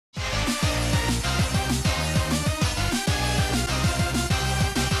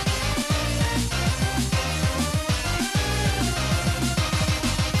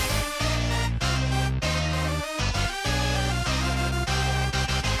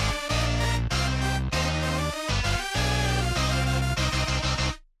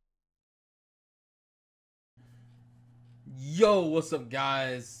Yo, what's up,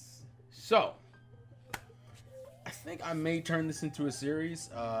 guys? So, I think I may turn this into a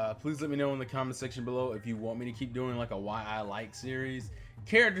series. Please let me know in the comment section below if you want me to keep doing like a Why I Like series.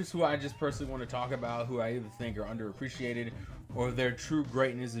 Characters who I just personally want to talk about, who I either think are underappreciated or their true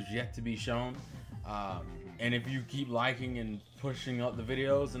greatness is yet to be shown. And if you keep liking and pushing up the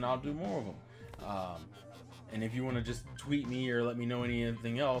videos, then I'll do more of them. And if you want to just tweet me or let me know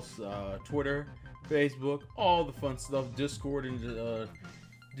anything else, Twitter, Facebook, all the fun stuff, Discord in the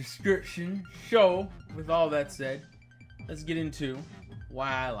description. So, with all that said, let's get into why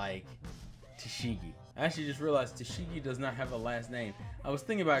I like Tashigi. I actually just realized Tashigi does not have a last name. I was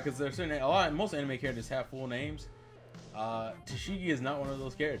thinking about it because there's most anime characters have full names. Tashigi is not one of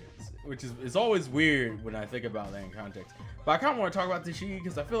those characters, which is it's always weird when I think about that in context. But I kind of want to talk about Tashigi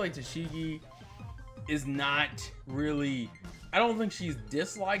because I feel like Tashigi is not really, I don't think she's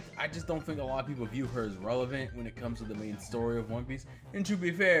disliked. I just don't think a lot of people view her as relevant when it comes to the main story of One Piece. And to be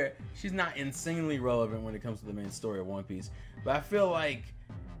fair, she's not insanely relevant when it comes to the main story of One Piece. But I feel like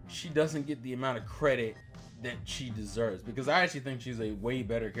she doesn't get the amount of credit that she deserves, because I actually think she's a way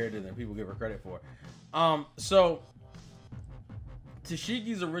better character than people give her credit for. So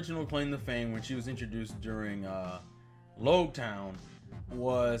Tashigi's original claim to fame when she was introduced during Logtown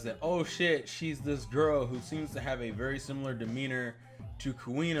was that, oh shit, she's this girl who seems to have a very similar demeanor to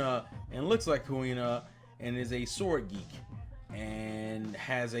Kuina and looks like Kuina and is a sword geek and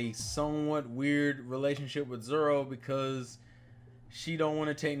has a somewhat weird relationship with Zoro because she don't want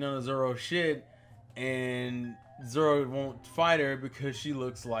to take none of Zoro's shit, and Zoro won't fight her because she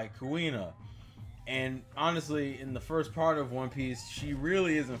looks like Kuina. And honestly, in the first part of One Piece, she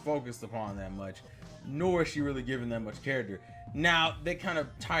really isn't focused upon that much, nor is she really given that much character. Now, they kind of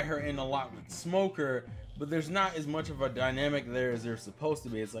tie her in a lot with Smoker, but there's not as much of a dynamic there as there's supposed to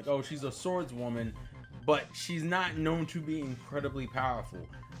be. It's like, oh, she's a swordswoman, but she's not known to be incredibly powerful.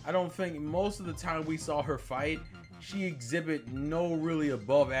 I don't think most of the time we saw her fight, she exhibit no really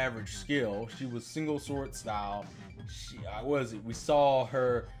above average skill. She was single sword style. We saw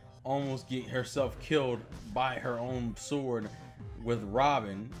her almost get herself killed by her own sword with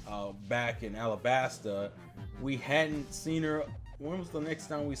Robin back in Alabasta. We hadn't seen her. When was the next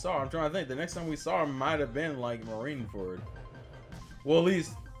time we saw her? I'm trying to think. The next time we saw her might have been like Marineford. Well, at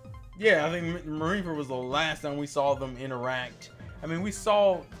least, yeah, I think Marineford was the last time we saw them interact. I mean, we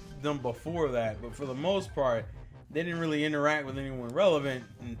saw them before that, but for the most part, they didn't really interact with anyone relevant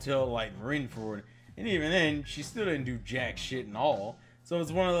until like Marineford. And even then, she still didn't do jack shit and all. So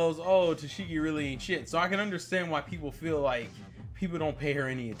it's one of those, oh, Tashigi really ain't shit. So I can understand why people feel like people don't pay her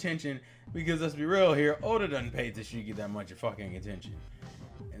any attention, because let's be real here, Oda doesn't pay Tashigi that much fucking attention.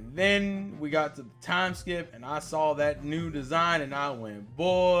 And then we got to the time skip, and I saw that new design, and I went,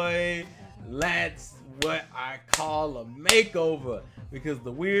 boy, that's what I call a makeover, because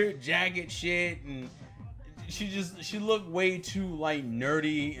the weird jacket shit, and she looked way too like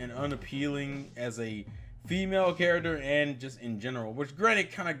nerdy and unappealing as a female character and just in general, which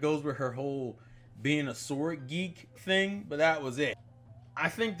granted kind of goes with her whole being a sword geek thing, but that was it. I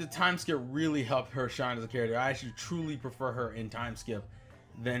think the time skip really helped her shine as a character. I actually truly prefer her in time skip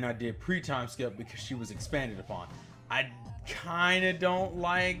than I did pre-time skip because she was expanded upon. I kind of don't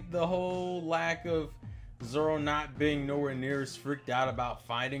like the whole lack of Zoro not being nowhere near as freaked out about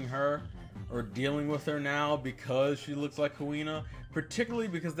fighting her or dealing with her now because she looks like Kuina. Particularly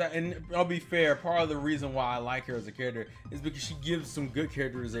because that, and I'll be fair, part of the reason why I like her as a character is because she gives some good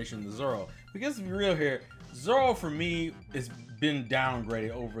characterization to Zoro. Because to be real here, Zoro for me has been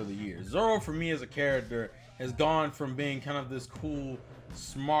downgraded over the years. Zoro for me as a character has gone from being kind of this cool,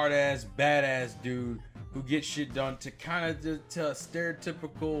 smart ass, badass dude who gets shit done to kind of to a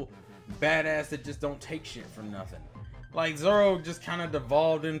stereotypical badass that just don't take shit from nothing. Like, Zoro just kind of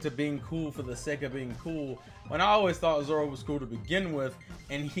devolved into being cool for the sake of being cool, when I always thought Zoro was cool to begin with,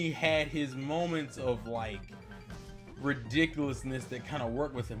 and he had his moments of like ridiculousness that kind of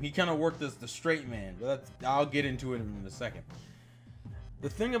worked with him. He kind of worked as the straight man, but I'll get into it in a second. The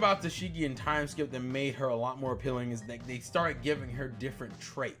thing about Tashigi and time skip that made her a lot more appealing is that they start giving her different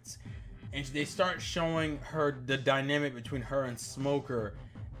traits, and they start showing her the dynamic between her and Smoker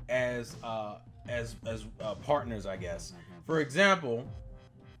as partners, I guess. For example,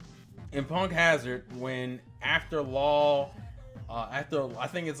 in Punk Hazard, when after Law, I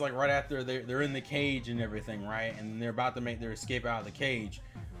think it's like right after they're in the cage and everything, right? And they're about to make their escape out of the cage.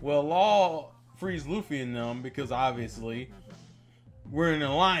 Well, Law frees Luffy and them because obviously we're in an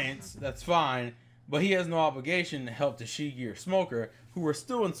alliance, that's fine, but he has no obligation to help Tashigi or Smoker, who are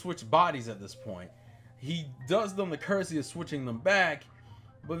still in switch bodies at this point. He does them the courtesy of switching them back,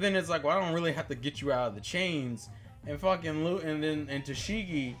 but then it's like, well, I don't really have to get you out of the chains. and fucking and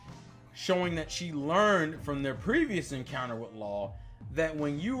Tashigi showing that she learned from their previous encounter with Law that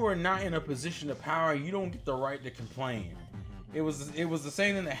when you are not in a position of power, you don't get the right to complain. It was the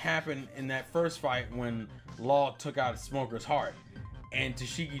same thing that happened in that first fight when Law took out Smoker's heart, and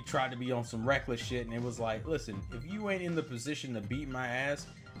Tashigi tried to be on some reckless shit, and it was like, listen, if you ain't in the position to beat my ass,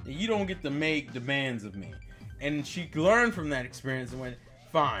 then you don't get to make demands of me. And she learned from that experience and went,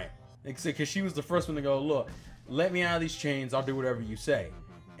 fine, because she was the first one to go, look, let me out of these chains, I'll do whatever you say.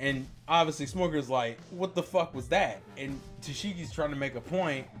 And obviously Smoker's like, what the fuck was that? And Tashigi's trying to make a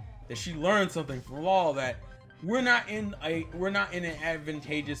point that she learned something from Law, that we're not in an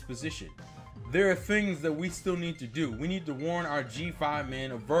advantageous position. There are things that we still need to do. We need to warn our G5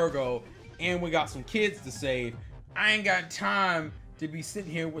 men of Virgo, and we got some kids to save. I ain't got time to be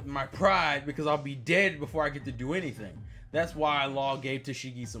sitting here with my pride because I'll be dead before I get to do anything. That's why Law gave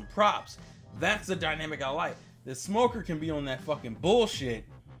Tashigi some props. That's the dynamic I like. The Smoker can be on that fucking bullshit,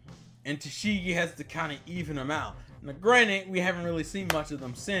 and Tashigi has to kind of even them out. Now, granted, we haven't really seen much of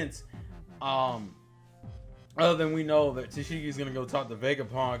them since. Other than we know that Tashigi's gonna go talk to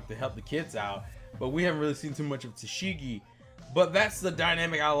Vegapunk to help the kids out, but we haven't really seen too much of Tashigi. But that's the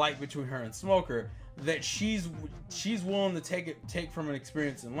dynamic I like between her and Smoker, that she's willing to take from an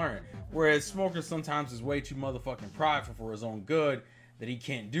experience and learn, whereas Smoker sometimes is way too motherfucking prideful for his own good that he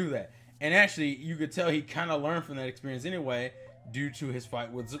can't do that. And actually, you could tell he kind of learned from that experience anyway, due to his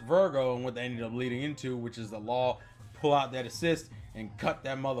fight with Virgo and what they ended up leading into, which is the Law pull out that assist and cut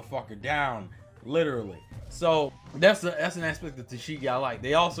that motherfucker down, literally. So that's an aspect of Tashigi I like.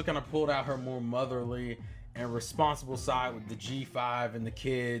 They also kind of pulled out her more motherly and responsible side with the G5 and the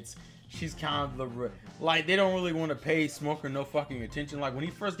kids. She's kind of the, like, they don't really want to pay Smoker no fucking attention. Like when he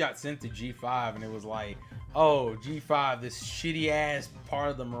first got sent to G5 and it was like, oh, G5, this shitty ass part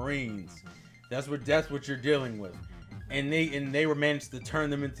of the Marines. That's what you're dealing with. And they were managed to turn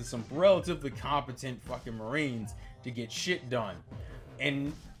them into some relatively competent fucking Marines to get shit done.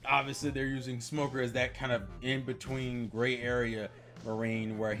 And obviously they're using Smoker as that kind of in-between gray area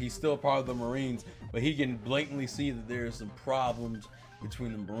Marine, where he's still part of the Marines, but he can blatantly see that there's some problems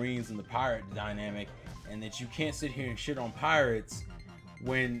between the Marines and the pirate dynamic, and that you can't sit here and shit on pirates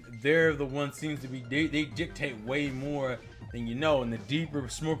when they're the ones seems to be, they dictate way more than you know, and the deeper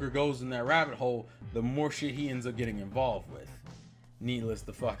Smoker goes in that rabbit hole, the more shit he ends up getting involved with. Needless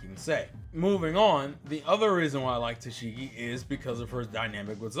to fucking say. Moving on, the other reason why I like Tashigi is because of her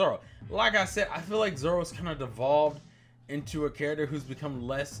dynamic with Zoro. Like I said, I feel like Zoro's kind of devolved into a character who's become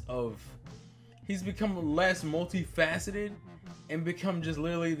less multifaceted and become just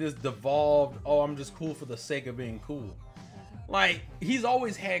literally this devolved, oh, I'm just cool for the sake of being cool. Like, he's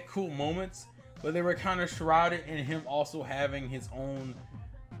always had cool moments, but they were kind of shrouded in him also having his own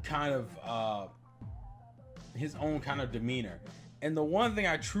kind of demeanor. And the one thing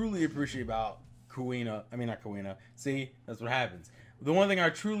I truly appreciate about see, that's what happens. The one thing I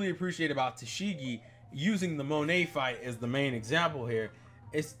truly appreciate about Tashigi, using the Monet fight as the main example here,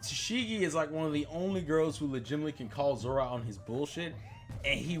 is Tashigi is like one of the only girls who legitimately can call Zoro on his bullshit,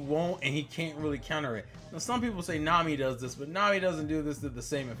 and he won't, and he can't really counter it. Now, some people say Nami does this, but Nami doesn't do this to the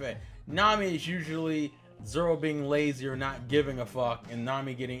same effect. Nami is usually Zoro being lazy or not giving a fuck, and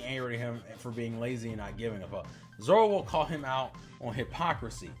Nami getting angry at him for being lazy and not giving a fuck. Zoro will call him out on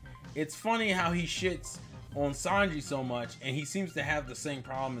hypocrisy. It's funny how he shits on Sanji so much, and he seems to have the same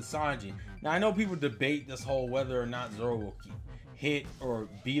problem as Sanji. Now, I know people debate this whole whether or not Zoro will hit or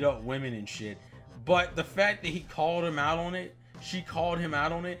beat up women and shit, but the fact that he called him out on it, she called him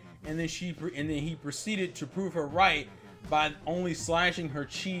out on it, and then he proceeded to prove her right by only slashing her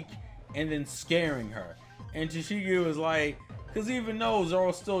cheek and then scaring her. And Tashigi was like, because even though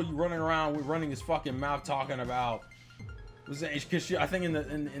Zoro's still running around running his fucking mouth talking about, because I think in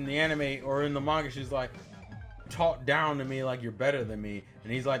the anime or in the manga she's like, talk down to me like you're better than me,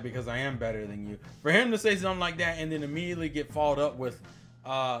 and he's like, because I am better than you. For him to say something like that and then immediately get followed up with,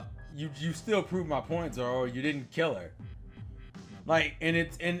 you still proved my point, Zoro, you didn't kill her. Like,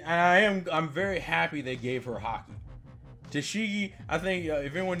 I'm very happy they gave her hockey. Tashigi, I think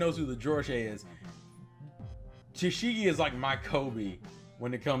if anyone knows who the Jorge is, Tashigi is like my Kobe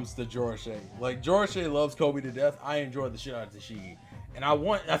when it comes to Jorge. Like, Jorge loves Kobe to death. I enjoy the shit out of Tashigi. And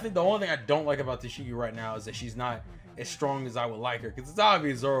I think the only thing I don't like about Tashigi right now is that she's not as strong as I would like her. Because it's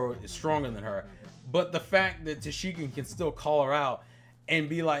obvious Zoro is stronger than her. But the fact that Tashigi can still call her out and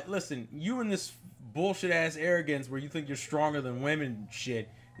be like, listen, you and this bullshit ass arrogance where you think you're stronger than women shit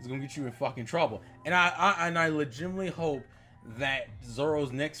is gonna get you in fucking trouble. And I legitimately hope that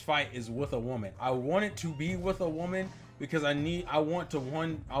Zoro's next fight is with a woman. I want it to be with a woman because I want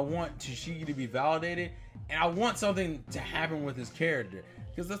Tashigi to be validated, and I want something to happen with his character,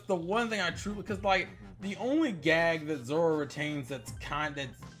 because that's the one thing I truly, because like the only gag that Zoro retains that's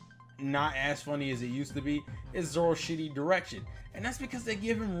not as funny as it used to be is Zoro's shitty direction, and that's because they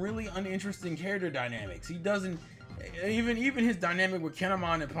give him really uninteresting character dynamics. He doesn't even his dynamic with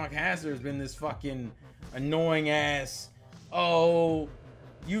Kinemon and Punk Hazard has been this fucking annoying ass, oh,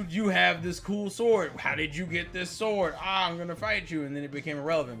 you have this cool sword, how did you get this sword, I'm gonna fight you, and then it became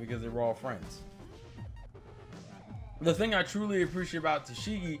irrelevant because they were all friends. The thing I truly appreciate about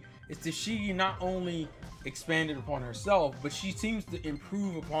Tashigi is Tashigi not only expanded upon herself, but she seems to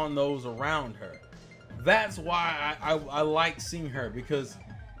improve upon those around her. That's why I like seeing her, because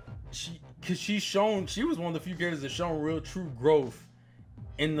she was one of the few characters that shown real true growth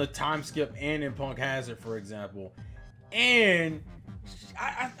in the time skip and in Punk Hazard, for example. And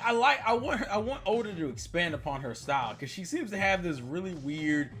I want Oda to expand upon her style, because she seems to have this really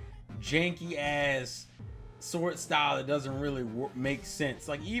weird, janky ass sword style that doesn't really make sense.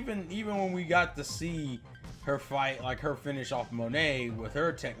 Like even when we got to see her fight, like her finish off Monet with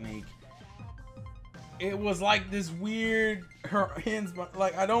her technique, it was like this weird, her hands,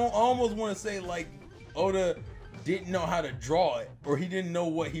 like I almost want to say like Oda didn't know how to draw it, or he didn't know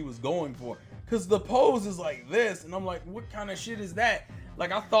what he was going for, because the pose is like this, and I'm like, what kind of shit is that?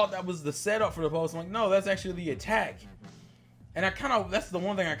 Like, I thought that was the setup for the pose. I'm like, no, that's actually the attack. And that's the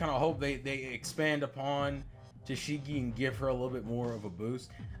one thing I kind of hope they expand upon Tashigi and give her a little bit more of a boost.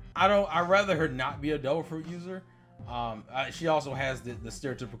 I'd rather her not be a devil fruit user. She also has the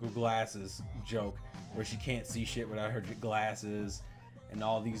stereotypical glasses joke, where she can't see shit without her glasses, and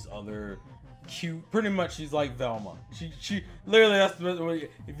all these other cute, pretty much she's like Velma. She literally, that's the,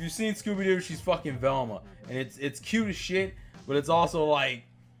 if you've seen Scooby-Doo, she's fucking Velma, and it's cute as shit, but it's also like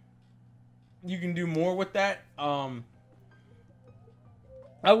you can do more with that. I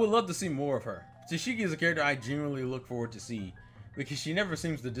would love to see more of her. Tashigi is a character I genuinely look forward to see, because she never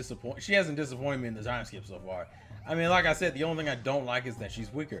seems to disappoint. She hasn't disappointed me in the time skip so far. I mean, like I said, the only thing I don't like is that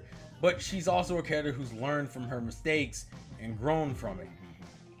she's weaker, but she's also a character who's learned from her mistakes and grown from it.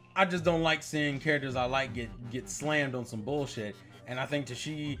 I just don't like seeing characters I like get slammed on some bullshit. And I think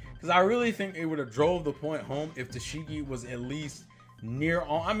Tashigi, because I really think it would have drove the point home if Tashigi was at least near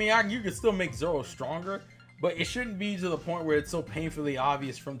on. I mean, you could still make Zoro stronger, but it shouldn't be to the point where it's so painfully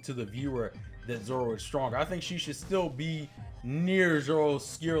obvious to the viewer that Zoro is stronger. I think she should still be near Zoro's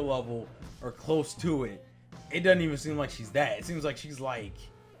skill level or close to it. It doesn't even seem like she's that. It seems like she's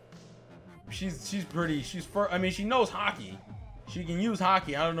pretty. I mean, she knows hockey. She can use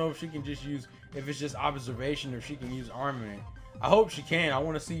hockey. I don't know if she can just use, if it's just observation, or if she can use armament. I hope she can. I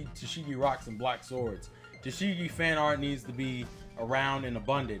want to see Tashigi rock some black swords. Tashigi fan art needs to be around and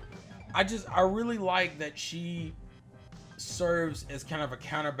abundant. I really like that she serves as kind of a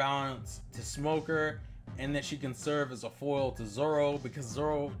counterbalance to Smoker, and that she can serve as a foil to Zoro, because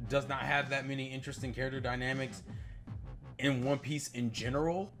Zoro does not have that many interesting character dynamics in One Piece in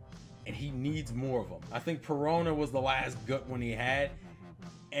general, and he needs more of them. I think Perona was the last good one he had,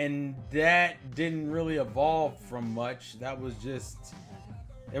 and that didn't really evolve from much. That was just,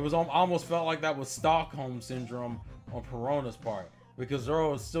 it was almost felt like that was Stockholm syndrome on Perona's part, because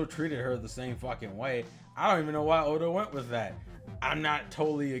Zoro still treated her the same fucking way. I don't even know why Oda went with that. I'm not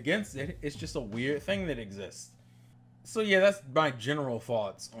totally against it. It's just a weird thing that exists. So yeah, that's my general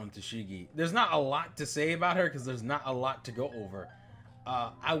thoughts on Tashigi. There's not a lot to say about her, because there's not a lot to go over.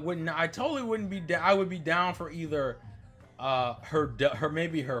 I totally wouldn't be I would be down for either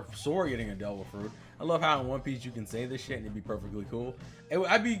maybe her sword getting a devil fruit. I love how in One Piece you can say this shit and it'd be perfectly cool.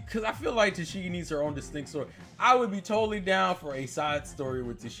 Because I feel like Tashigi needs her own distinct story. I would be totally down for a side story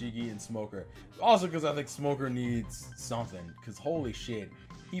with Tashigi and Smoker. Also because I think Smoker needs something, because holy shit,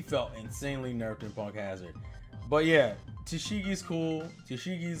 he felt insanely nerfed in Punk Hazard. But yeah, Tashigi's cool.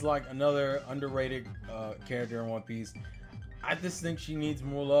 Tashigi's like another underrated character in One Piece. I just think she needs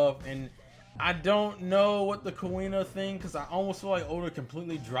more love, and I don't know what the Kuina thing, because I almost feel like Oda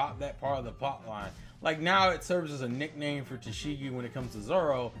completely dropped that part of the plot line. Like, now it serves as a nickname for Tashigi when it comes to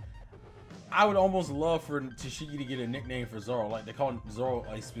Zoro. I would almost love for Tashigi to get a nickname for Zoro, like they call Zoro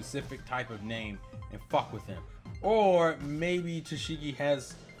a specific type of name and fuck with him. Or maybe Tashigi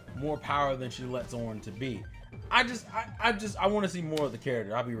has more power than she lets on to be. I want to see more of the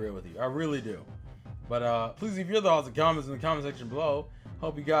character. I'll be real with you, I really do. But please leave your thoughts and comments in the comment section below.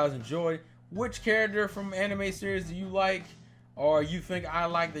 Hope you guys enjoyed. Which character from anime series do you like, or you think I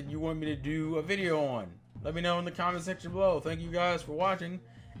like, that you want me to do a video on? Let me know in the comment section below. Thank you guys for watching.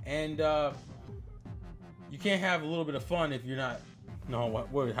 And you can't have a little bit of fun if you're not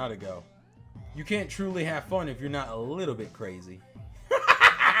knowing how'd it go. you can't truly have fun if you're not a little bit crazy.